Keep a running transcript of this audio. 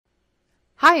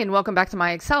Hi, and welcome back to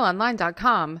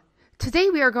MyExcelOnline.com. Today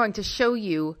we are going to show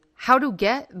you how to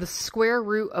get the square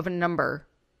root of a number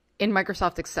in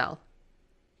Microsoft Excel.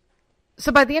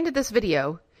 So by the end of this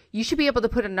video, you should be able to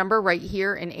put a number right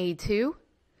here in A2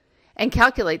 and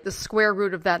calculate the square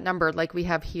root of that number like we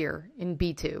have here in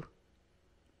B2.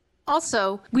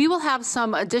 Also, we will have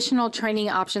some additional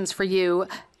training options for you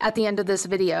at the end of this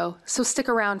video, so stick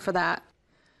around for that.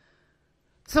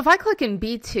 So if I click in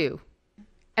B2,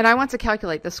 and I want to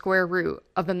calculate the square root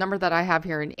of the number that I have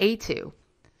here in A2.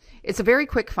 It's a very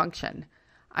quick function.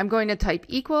 I'm going to type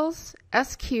equals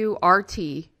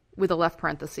SQRT with a left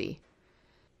parenthesis.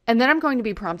 And then I'm going to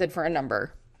be prompted for a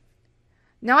number.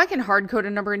 Now I can hard code a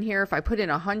number in here. If I put in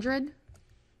 100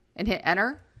 and hit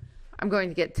enter, I'm going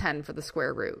to get 10 for the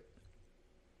square root.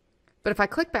 But if I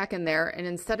click back in there and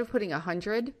instead of putting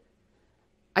 100,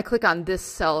 I click on this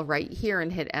cell right here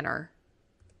and hit enter,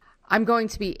 I'm going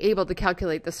to be able to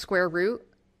calculate the square root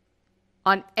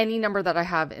on any number that I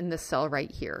have in this cell right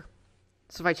here.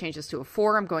 So if I change this to a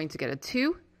 4, I'm going to get a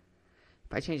 2.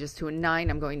 If I change this to a 9,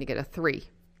 I'm going to get a 3.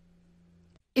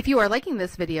 If you are liking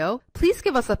this video, please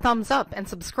give us a thumbs up and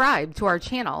subscribe to our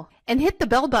channel, and hit the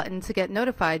bell button to get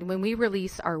notified when we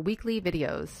release our weekly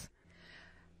videos.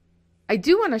 I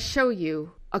do want to show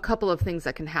you a couple of things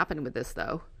that can happen with this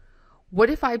though. What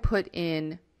if I put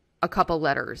in a couple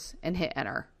letters and hit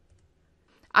enter?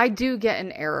 I do get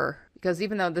an error because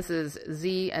even though this is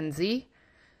Z and Z,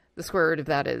 the square root of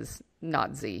that is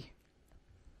not Z.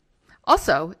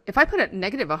 Also, if I put a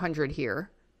negative 100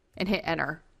 here and hit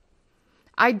enter,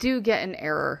 I do get an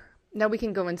error. Now we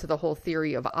can go into the whole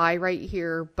theory of I right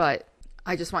here, but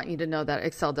I just want you to know that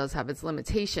Excel does have its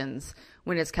limitations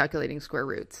when it's calculating square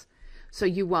roots. So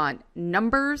you want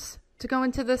numbers to go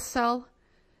into this cell,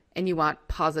 and you want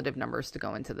positive numbers to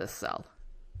go into this cell.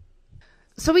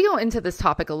 So we go into this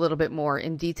topic a little bit more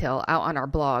in detail out on our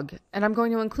blog, and I'm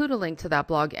going to include a link to that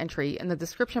blog entry in the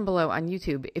description below on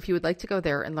YouTube if you would like to go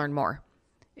there and learn more.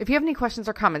 If you have any questions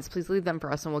or comments, please leave them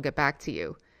for us and we'll get back to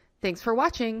you. Thanks for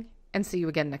watching, and see you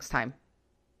again next time.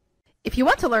 If you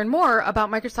want to learn more about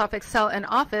Microsoft Excel and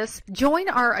Office, join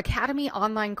our Academy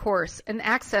online course and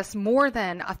access more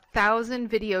than 1,000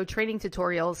 video training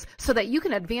tutorials so that you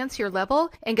can advance your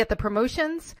level and get the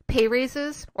promotions, pay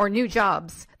raises, or new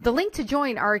jobs. The link to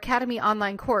join our Academy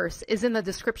online course is in the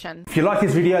description. If you like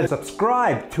this video,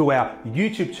 subscribe to our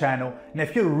YouTube channel. And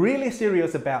if you're really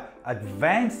serious about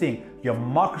advancing your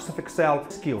Microsoft Excel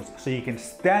skills so you can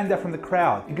stand out from the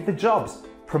crowd and get the jobs,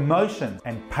 promotions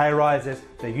and pay rises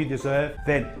that you deserve,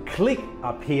 then click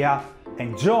up here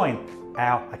and join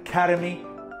our Academy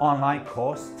online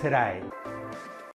course today.